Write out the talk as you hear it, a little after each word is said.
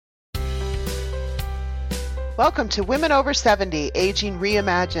Welcome to Women Over 70, Aging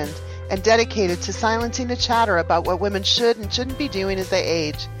Reimagined, and dedicated to silencing the chatter about what women should and shouldn't be doing as they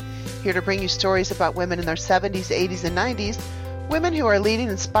age. Here to bring you stories about women in their 70s, 80s, and 90s, women who are leading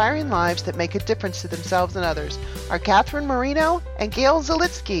inspiring lives that make a difference to themselves and others, are Catherine Marino and Gail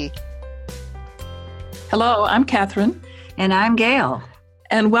Zalitsky. Hello, I'm Catherine. And I'm Gail.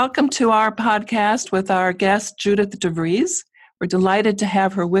 And welcome to our podcast with our guest, Judith DeVries. We're delighted to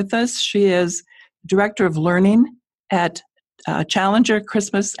have her with us. She is Director of Learning at Challenger,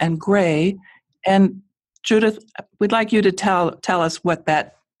 Christmas, and Gray. And Judith, we'd like you to tell us what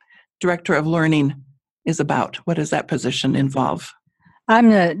that Director of Learning is about. What does that position involve? I'm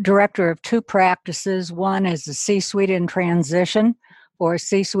the director of two practices. One is the C-suite in transition, for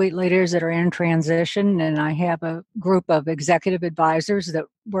C-suite leaders that are in transition, and I have a group of executive advisors that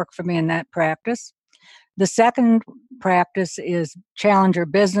work for me in that practice. The second practice is Challenger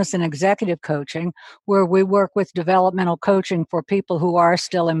Business and Executive Coaching, where we work with developmental coaching for people who are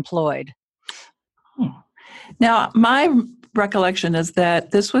still employed. Now, my recollection is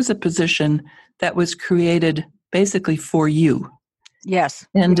that this was a position that was created basically for you. Yes.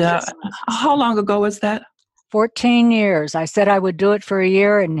 And how long ago was that? 14 years. I said I would do it for a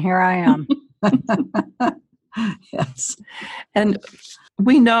year, and here I am. Yes. And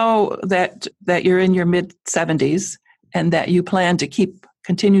we know that you're in your mid-70s and that you plan to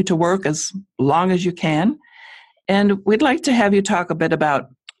continue to work as long as you can. And we'd like to have you talk a bit about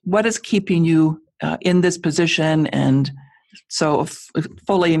what is keeping you in this position and so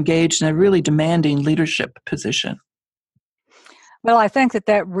fully engaged in a really demanding leadership position. Well, I think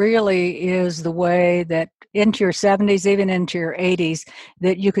that really is the way that into your 70s, even into your 80s,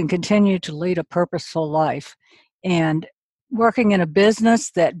 that you can continue to lead a purposeful life. And working in a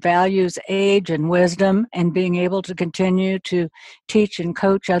business that values age and wisdom and being able to continue to teach and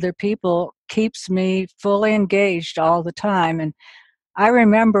coach other people keeps me fully engaged all the time. And I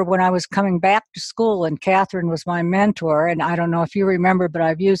remember when I was coming back to school and Catherine was my mentor, and I don't know if you remember, but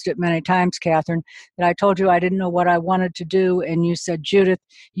I've used it many times, Catherine, that I told you I didn't know what I wanted to do, and you said, Judith,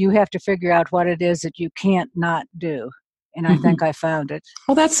 you have to figure out what it is that you can't not do. And I think I found it.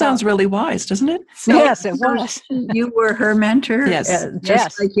 Well, that sounds really wise, doesn't it? Yes, it was. You were her mentor, yes.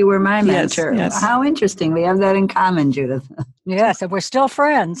 Just like you were my mentor. Yes. How interesting. We have that in common, Judith. Yes, and we're still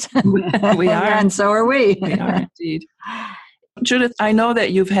friends. We are. And so are we. We are indeed. Judith, I know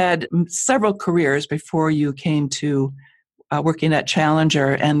that you've had several careers before you came to working at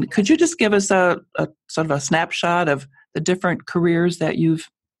Challenger. And could you just give us a sort of a snapshot of the different careers that you've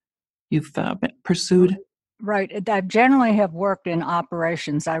pursued? Right. I generally have worked in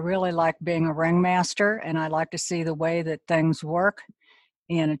operations. I really like being a ringmaster, and I like to see the way that things work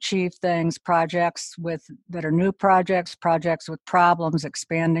and achieve things, projects that are new projects with problems,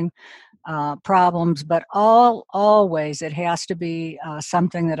 expanding problems, but always it has to be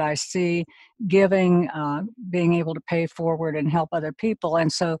something that I see giving, being able to pay forward and help other people.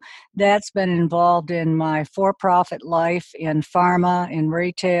 And so that's been involved in my for-profit life, in pharma, in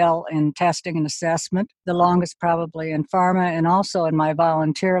retail, in testing and assessment, the longest probably in pharma, and also in my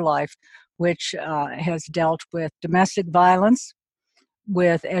volunteer life, which has dealt with domestic violence,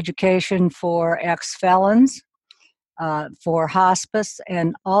 with education for ex-felons, for hospice,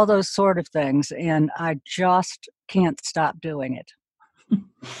 and all those sort of things. And I just can't stop doing it.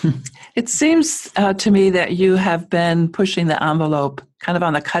 It seems to me that you have been pushing the envelope kind of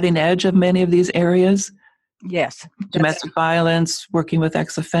on the cutting edge of many of these areas. Yes. Domestic violence, working with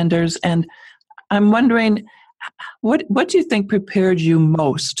ex-offenders. And I'm wondering, what do you think prepared you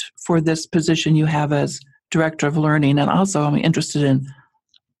most for this position you have as Director of Learning? And also I'm interested in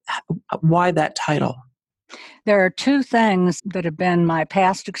why that title. There are two things that have been my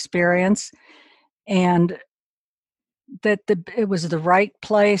past experience, and that it was the right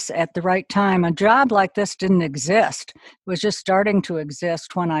place at the right time. A job like this didn't exist. It was just starting to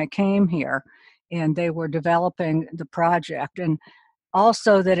exist when I came here, and they were developing the project. And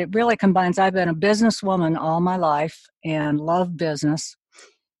also that it really combines, I've been a businesswoman all my life and love business.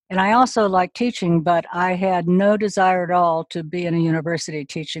 And I also like teaching, but I had no desire at all to be in a university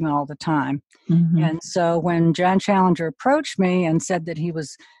teaching all the time. Mm-hmm. And so when John Challenger approached me and said that he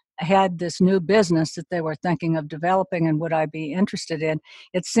had this new business that they were thinking of developing and would I be interested in,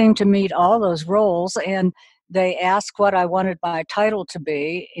 it seemed to meet all those roles. And they asked what I wanted my title to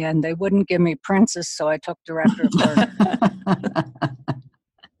be, and they wouldn't give me princess, so I took Director of Learning.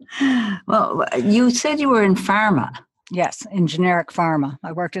 Well, you said you were in pharma. Yes, in generic pharma.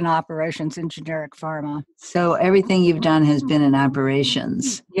 I worked in operations in generic pharma. So everything you've done has been in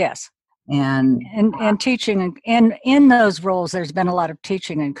operations. Yes. And teaching. And in those roles, there's been a lot of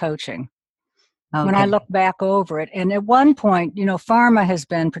teaching and coaching. when I Okay. look back over it. And at one point, pharma has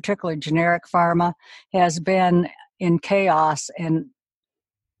been, particularly generic pharma, has been in chaos and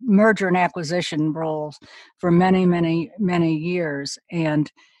merger and acquisition roles for many, many, many years.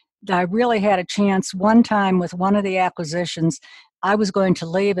 And I really had a chance one time with one of the acquisitions. I was going to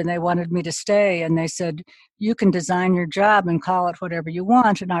leave and they wanted me to stay. And they said, you can design your job and call it whatever you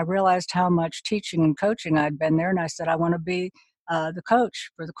want. And I realized how much teaching and coaching I'd been there. And I said, I want to be the coach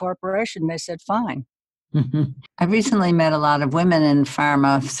for the corporation. They said, fine. I've recently met a lot of women in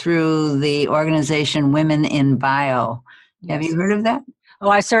pharma through the organization Women in Bio. Have Yes. you heard of that? Oh,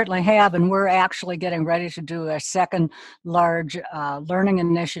 I certainly have, and we're actually getting ready to do a second large learning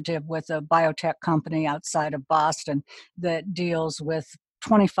initiative with a biotech company outside of Boston that deals with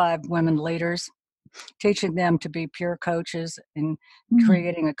 25 women leaders, teaching them to be peer coaches and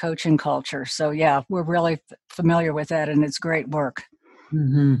creating a coaching culture. So, yeah, we're really familiar with that, and it's great work.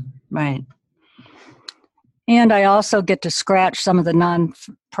 Mm-hmm. Right. And I also get to scratch some of the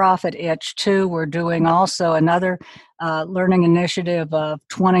nonprofit itch too. We're doing also another learning initiative of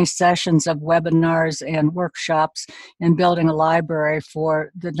 20 sessions of webinars and workshops and building a library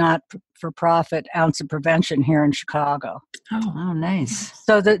for the not-for-profit Ounce of Prevention here in Chicago. Oh, nice.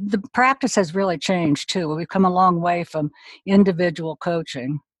 So the practice has really changed too. We've come a long way from individual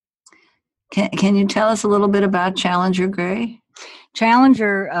coaching. Can you tell us a little bit about Challenger Gray?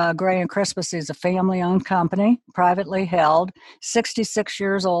 Challenger Gray and Crispus is a family-owned company, privately held, 66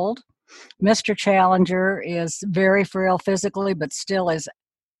 years old. Mr. Challenger is very frail physically, but still is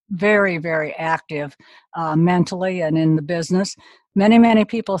very, very active mentally and in the business. Many, many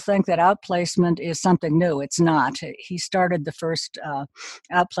people think that outplacement is something new. It's not. He started the first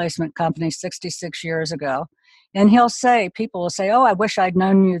outplacement company 66 years ago. And people will say, oh, I wish I'd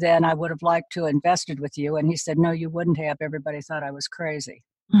known you then. I would have liked to have invested with you. And he said, no, you wouldn't have. Everybody thought I was crazy.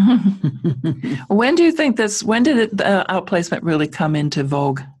 When did the outplacement really come into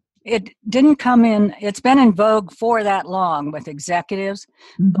vogue? It didn't come in, it's been in vogue for that long with executives,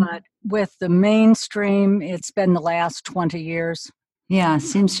 but with the mainstream, it's been the last 20 years. Yeah,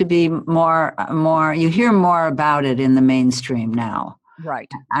 seems to be more, you hear more about it in the mainstream now.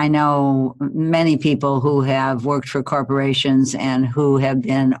 Right. I know many people who have worked for corporations and who have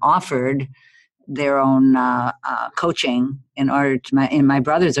been offered their own coaching in order to, and my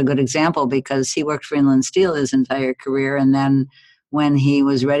brother's a good example because he worked for Inland Steel his entire career. And then when he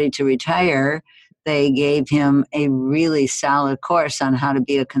was ready to retire, they gave him a really solid course on how to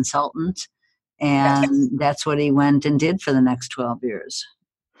be a consultant. And that's what he went and did for the next 12 years.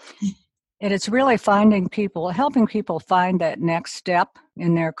 And it's really helping people find that next step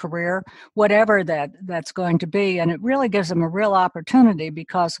in their career, whatever that's going to be. And it really gives them a real opportunity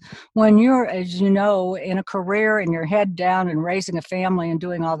because when you're, as you know, in a career and you're head down and raising a family and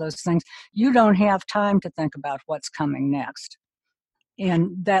doing all those things, you don't have time to think about what's coming next.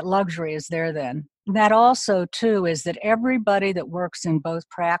 And that luxury is there then. That also, too, is that everybody that works in both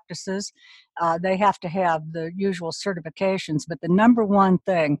practices, they have to have the usual certifications. But the number one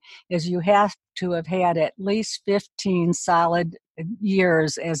thing is you have to have had at least 15 solid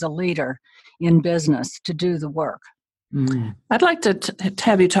years as a leader in business to do the work. I'd like to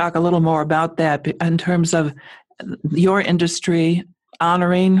have you talk a little more about that in terms of your industry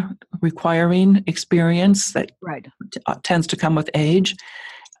requiring experience that tends to come with age.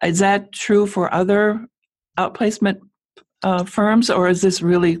 Is that true for other outplacement firms, or is this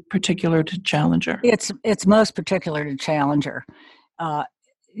really particular to Challenger? It's most particular to Challenger.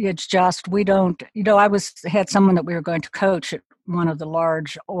 It's just we don't. I had someone that we were going to coach at one of the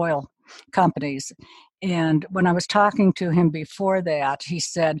large oil companies, and when I was talking to him before that, he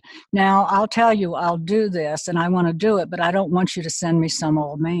said, "Now I'll tell you, I'll do this, and I want to do it, but I don't want you to send me some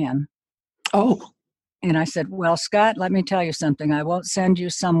old man." Oh. And I said, well, Scott, let me tell you something. I won't send you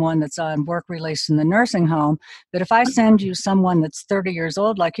someone that's on work release in the nursing home, but if I send you someone that's 30 years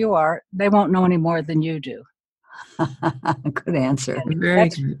old like you are, they won't know any more than you do. Good answer.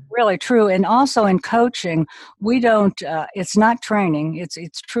 That's really true. And also in coaching, we don't, it's not training,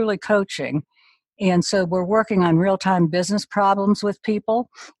 it's truly coaching. And so we're working on real-time business problems with people,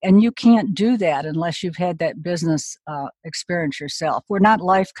 and you can't do that unless you've had that business experience yourself. We're not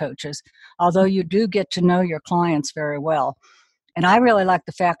life coaches, although you do get to know your clients very well. And I really like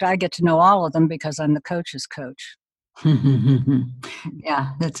the fact I get to know all of them because I'm the coach's coach.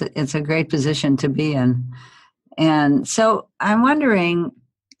 Yeah, it's a great position to be in. And so I'm wondering,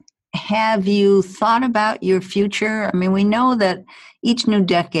 have you thought about your future? I mean, we know that each new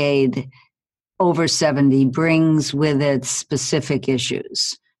decade over 70 brings with it specific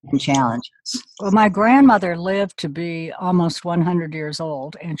issues. and challenges. Well, my grandmother lived to be almost 100 years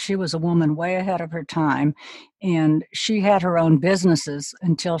old, and she was a woman way ahead of her time. And she had her own businesses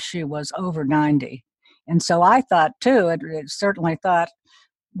until she was over 90. And so I thought, too, it certainly thought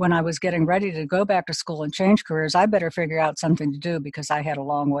when I was getting ready to go back to school and change careers, I better figure out something to do because I had a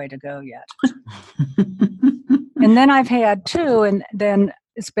long way to go yet. And then I've had, too, and then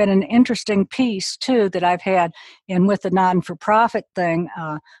it's been an interesting piece, too, that I've had. And with the non-for-profit thing,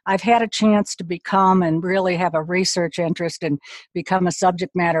 I've had a chance to become and really have a research interest and become a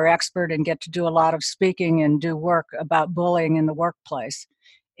subject matter expert and get to do a lot of speaking and do work about bullying in the workplace.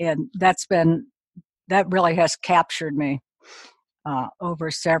 And that really has captured me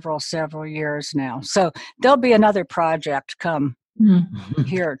over several years now. So there'll be another project come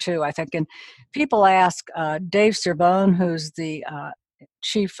here, too, I think. And people ask Dave Cervone, who's the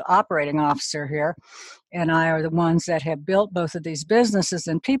chief operating officer here, and I are the ones that have built both of these businesses.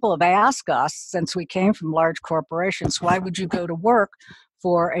 And people have asked us, since we came from large corporations, why would you go to work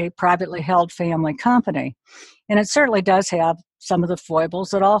for a privately held family company? And it certainly does have some of the foibles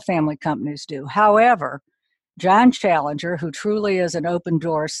that all family companies do. However, John Challenger, who truly is an open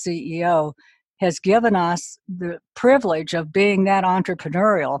door CEO, has given us the privilege of being that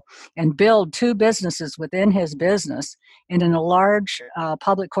entrepreneurial and build two businesses within his business. And in a large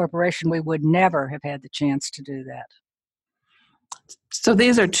public corporation, we would never have had the chance to do that. So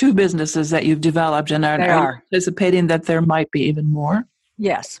these are two businesses that you've developed, and are you anticipating that there might be even more?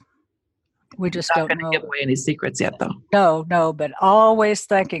 Yes. We just don't know. Not going to give away any secrets yet, though. No, but always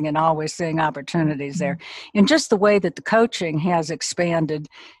thinking and always seeing opportunities there. And just the way that the coaching has expanded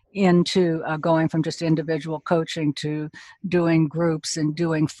into going from just individual coaching to doing groups and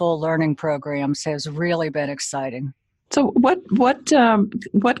doing full learning programs has really been exciting. So what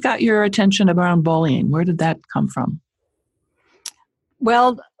got your attention around bullying? Where did that come from?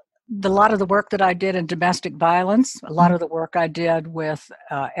 Well, a lot of the work that I did in domestic violence, a lot of the work I did with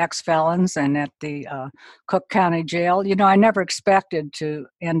ex-felons and at the Cook County Jail. You know, I never expected to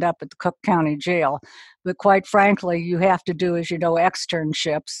end up at the Cook County Jail, but quite frankly, you have to do, as you know,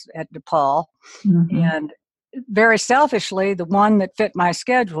 externships at DePaul. And very selfishly, the one that fit my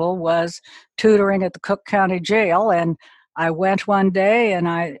schedule was tutoring at the Cook County Jail. And I went one day and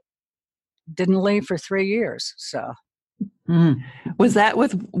I didn't leave for 3 years, so... Was that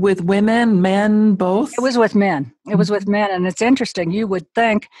with women, men, both? It was with men. It was with men. And it's interesting. You would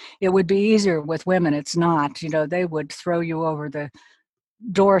think it would be easier with women. It's not. You know, they would throw you over the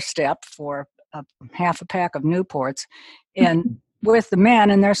doorstep for half a pack of Newports. And with the men,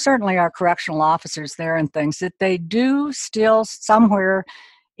 and there certainly are correctional officers there and things, that they do still somewhere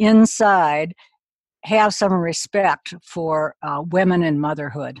inside have some respect for women and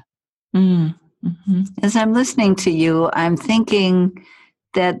motherhood. As I'm listening to you, I'm thinking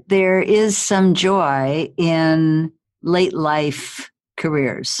that there is some joy in late life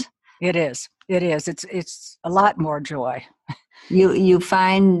careers. It is. It's a lot more joy. You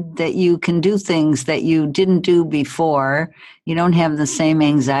find that you can do things that you didn't do before. You don't have the same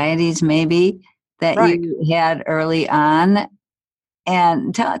anxieties maybe that you had early on.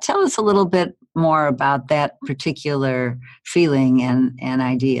 And tell us a little bit more about that particular feeling and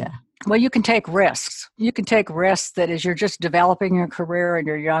idea. Well, you can take risks. You can take risks that as you're just developing your career and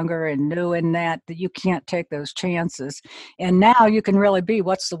you're younger and new in that you can't take those chances. And now you can really be,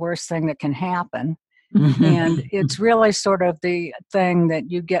 what's the worst thing that can happen? And it's really sort of the thing that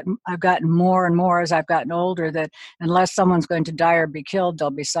I've gotten more and more as I've gotten older, that unless someone's going to die or be killed, there'll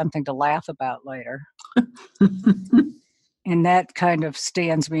be something to laugh about later. And that kind of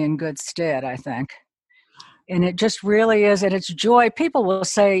stands me in good stead, I think. And it just really is, and it's joy. People will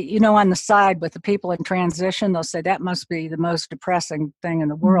say, you know, on the side with the people in transition, they'll say that must be the most depressing thing in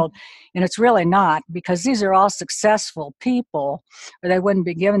the world. And it's really not, because these are all successful people, or they wouldn't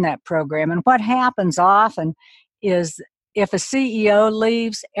be given that program. And what happens often is if a CEO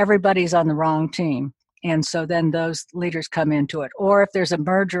leaves, everybody's on the wrong team. And so then those leaders come into it. Or if there's a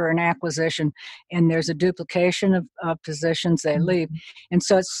merger or an acquisition and there's a duplication of positions, they leave. And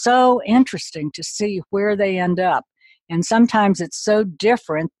so it's so interesting to see where they end up. And sometimes it's so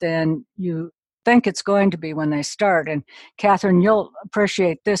different than you think it's going to be when they start. And Catherine, you'll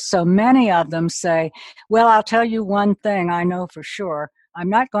appreciate this. So many of them say, well, I'll tell you one thing I know for sure. I'm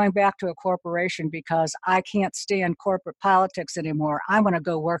not going back to a corporation because I can't stand corporate politics anymore. I want to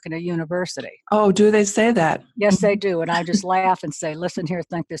go work in a university. Oh, do they say that? Yes, they do. And I just laugh and say, listen here,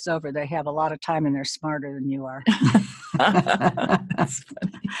 think this over. They have a lot of time and they're smarter than you are. That's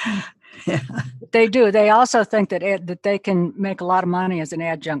funny. They do. They also think that they can make a lot of money as an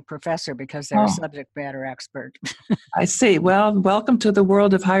adjunct professor because they're a subject matter expert. I see. Well, welcome to the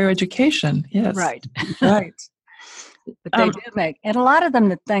world of higher education. Yes. Right. Right. But they do make, and a lot of them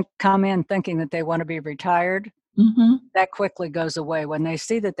that come in thinking that they want to be retired, that quickly goes away when they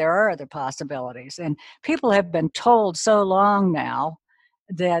see that there are other possibilities. And people have been told so long now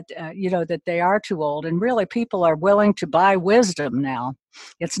that that they are too old, and really people are willing to buy wisdom now.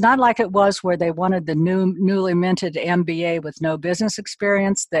 It's not like it was where they wanted the newly minted MBA with no business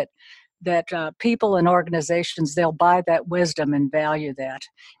experience. That people and organizations, they'll buy that wisdom and value that,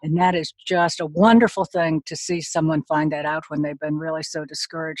 and that is just a wonderful thing to see someone find that out when they've been really so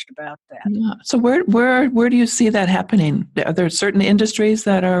discouraged about that. Yeah. So where do you see that happening? Are there certain industries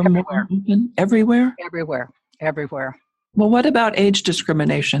that are Everywhere. more open? Everywhere? Everywhere. Well, what about age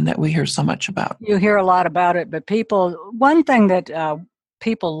discrimination that we hear so much about? You hear a lot about it, but one thing that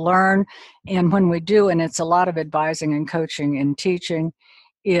people learn, and when we do, and it's a lot of advising and coaching and teaching,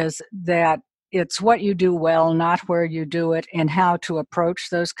 is that it's what you do well, not where you do it, and how to approach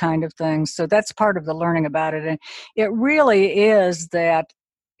those kind of things. So that's part of the learning about it. And it really is that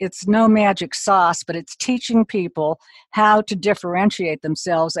it's no magic sauce, but it's teaching people how to differentiate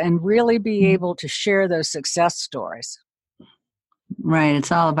themselves and really be able to share those success stories. Right.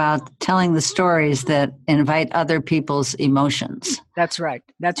 It's all about telling the stories that invite other people's emotions. That's right.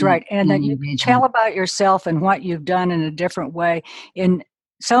 And that you can tell about yourself and what you've done in a different way. And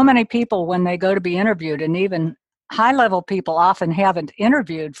so many people, when they go to be interviewed, and even high-level people often haven't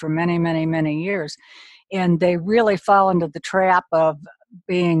interviewed for many, many, many years, and they really fall into the trap of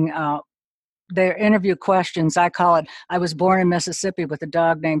being their interview questions. I call it, I was born in Mississippi with a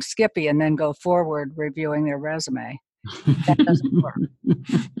dog named Skippy, and then go forward reviewing their resume. That doesn't work. In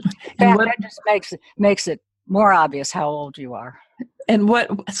fact, that just makes it more obvious how old you are. And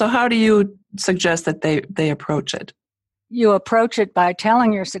so how do you suggest that they approach it? You approach it by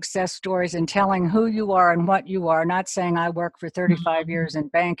telling your success stories and telling who you are and what you are, not saying I worked for 35 years in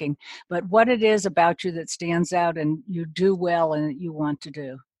banking, but what it is about you that stands out and you do well and that you want to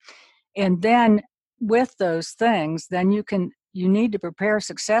do. And then with those things, then you need to prepare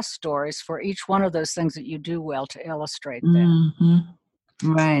success stories for each one of those things that you do well to illustrate that.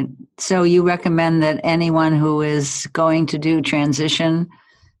 Right. So you recommend that anyone who is going to do transition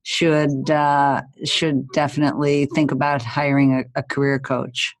should definitely think about hiring a career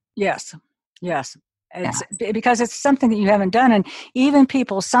coach. Yes. It's because it's something that you haven't done. And even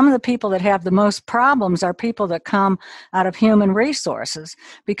some of the people that have the most problems are people that come out of human resources,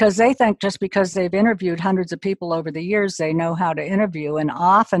 because they think just because they've interviewed hundreds of people over the years, they know how to interview. And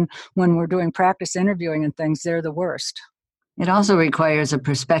often when we're doing practice interviewing and things, they're the worst. It also requires a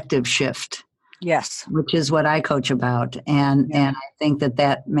perspective shift. Yes. Which is what I coach about. And I think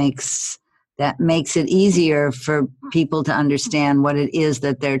that makes it easier for people to understand what it is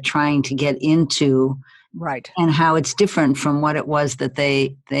that they're trying to get into. Right. And how it's different from what it was that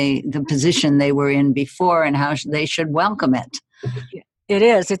the position they were in before, and how they should welcome it. It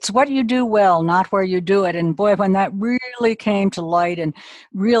is. It's what you do well, not where you do it. And boy, when that really came to light and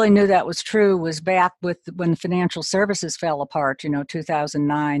really knew that was true was back when financial services fell apart,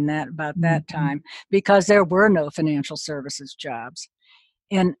 2009, that time, because there were no financial services jobs.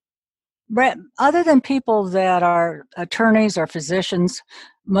 And other than people that are attorneys or physicians,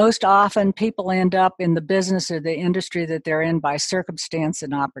 most often people end up in the business or the industry that they're in by circumstance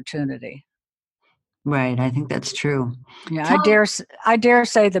and opportunity. Right, I think that's true. Yeah, I dare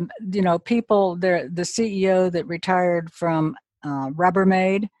say people, the CEO that retired from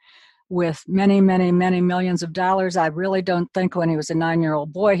Rubbermaid with many, many, many millions of dollars, I really don't think when he was a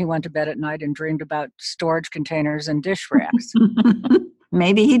 9-year-old boy he went to bed at night and dreamed about storage containers and dish racks.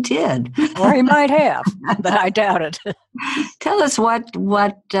 Maybe he did. Or he might have, but I doubt it. Tell us what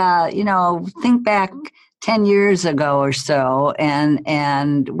think back 10 years ago or so,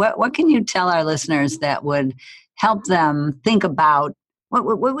 and what can you tell our listeners that would help them think about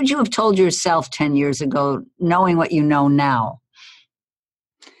what would you have told yourself 10 years ago, knowing what you know now?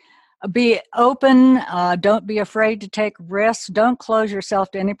 Be open. Don't be afraid to take risks. Don't close yourself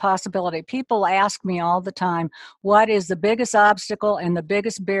to any possibility. People ask me all the time, what is the biggest obstacle and the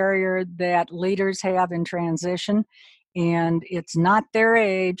biggest barrier that leaders have in transition? And it's not their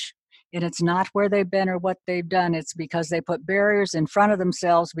age, and it's not where they've been or what they've done. It's because they put barriers in front of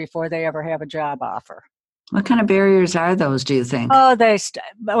themselves before they ever have a job offer. What kind of barriers are those, do you think? Oh, it's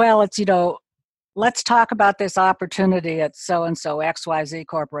let's talk about this opportunity at so-and-so XYZ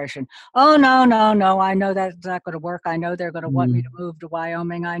Corporation. Oh, no. I know that's not going to work. I know they're going to want me to move to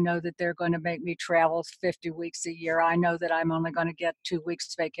Wyoming. I know that they're going to make me travel 50 weeks a year. I know that I'm only going to get 2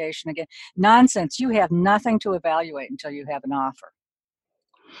 weeks vacation again. Nonsense. You have nothing to evaluate until you have an offer.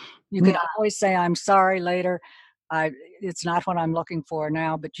 You can always say, I'm sorry later. It's not what I'm looking for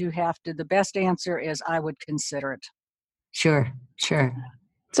now, but you have to, the best answer is I would consider it. Sure.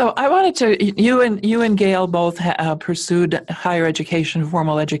 So I wanted to, you and Gail both pursued higher education,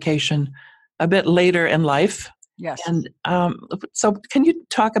 formal education a bit later in life. Yes. And so can you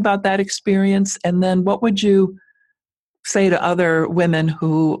talk about that experience? And then what would you say to other women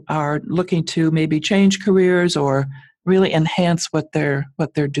who are looking to maybe change careers or really enhance what they're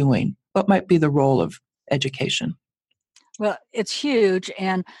doing? What might be the role of education? Well, it's huge.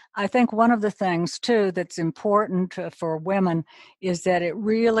 And I think one of the things, too, that's important for women is that it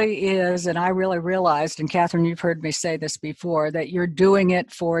really is, and I really realized, and Catherine, you've heard me say this before, that you're doing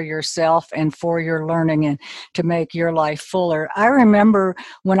it for yourself and for your learning and to make your life fuller. I remember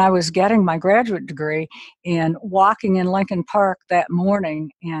when I was getting my graduate degree and walking in Lincoln Park that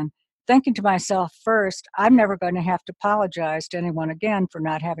morning and thinking to myself, first, I'm never going to have to apologize to anyone again for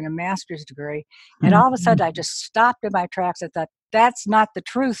not having a master's degree. And all of a sudden, I just stopped in my tracks. I thought, that's not the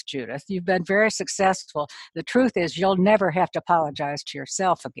truth, Judith. You've been very successful. The truth is you'll never have to apologize to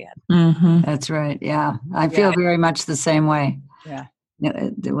yourself again. Mm-hmm. That's right. Yeah. I feel very much the same way. Yeah.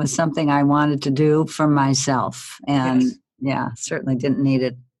 It was something I wanted to do for myself. And certainly didn't need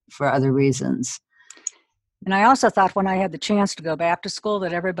it for other reasons. And I also thought when I had the chance to go back to school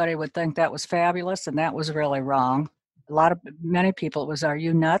that everybody would think that was fabulous, and that was really wrong. Many people, it was, are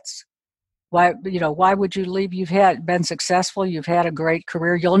you nuts? Why would you leave? You've been successful. You've had a great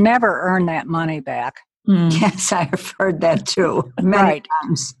career. You'll never earn that money back. Yes, I have heard that too. Many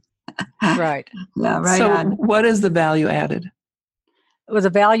times. Right. Yeah, right. So on. What is the value added? Well, the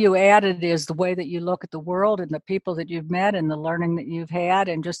value added is the way that you look at the world and the people that you've met and the learning that you've had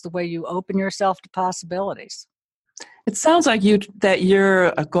and just the way you open yourself to possibilities. It sounds like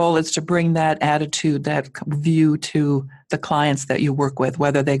your goal is to bring that attitude, that view to the clients that you work with,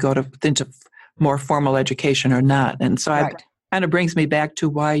 whether they go into more formal education or not. And so it kind of brings me back to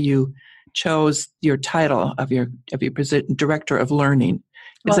why you chose your title of your position, Director of Learning.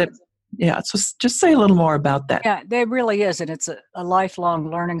 So just say a little more about that. Yeah, there really is, and it's a lifelong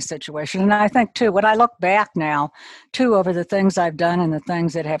learning situation. And I think, too, when I look back now, too, over the things I've done and the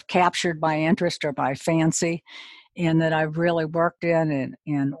things that have captured my interest or my fancy and that I've really worked in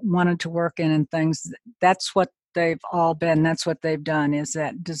and wanted to work in and things, that's what they've all been. That's what they've done, is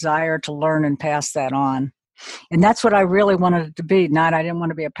that desire to learn and pass that on. And that's what I really wanted it to be. I didn't want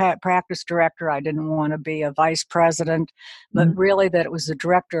to be a practice director. I didn't want to be a vice president, but really that it was the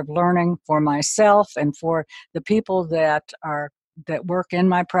director of learning for myself and for the people that work in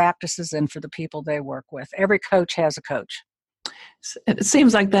my practices and for the people they work with. Every coach has a coach. It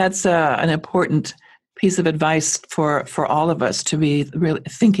seems like that's an important piece of advice for all of us to be really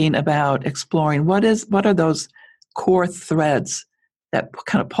thinking about exploring. What are those core threads that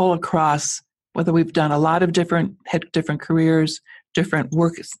kind of pull across, whether we've done a lot of different careers, different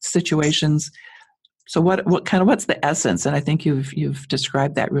work situations. So what's the essence? And I think you've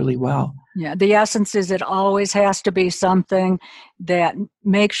described that really well. Yeah, the essence is it always has to be something that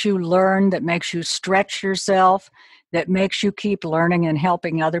makes you learn, that makes you stretch yourself, that makes you keep learning and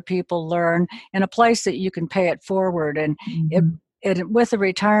helping other people learn, in a place that you can pay it forward. And with the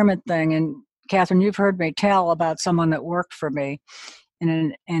retirement thing, and Catherine, you've heard me tell about someone that worked for me in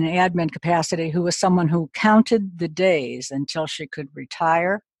an admin capacity who was someone who counted the days until she could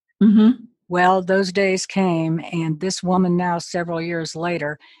retire. Mm-hmm. Well, those days came, and this woman now, several years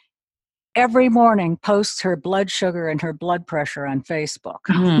later, every morning posts her blood sugar and her blood pressure on Facebook.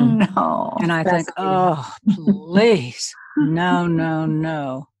 No. And I think, oh, please,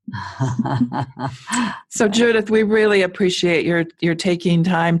 no. So Judith, we really appreciate your taking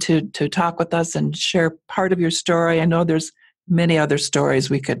time to talk with us and share part of your story. I know there's many other stories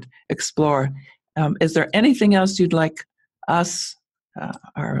we could explore. Is there anything else you'd like us,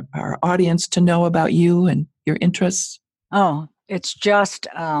 our audience, to know about you and your interests? Oh, it's just,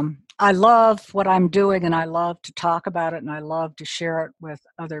 I love what I'm doing, and I love to talk about it, and I love to share it with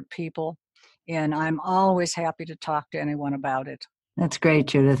other people. And I'm always happy to talk to anyone about it. That's great,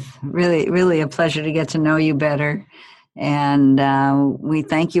 Judith. Really, really a pleasure to get to know you better. And we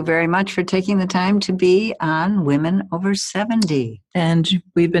thank you very much for taking the time to be on Women Over 70. And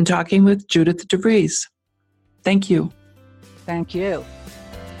we've been talking with Judith DeVries. Thank you. Thank you.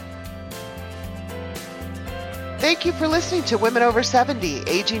 Thank you for listening to Women Over 70,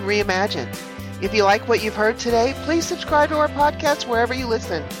 Aging Reimagined. If you like what you've heard today, please subscribe to our podcast wherever you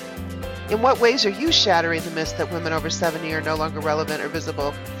listen. In what ways are you shattering the myth that women over 70 are no longer relevant or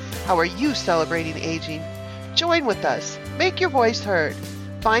visible? How are you celebrating aging? Join with us. Make your voice heard.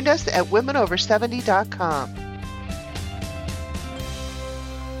 Find us at womenover70.com.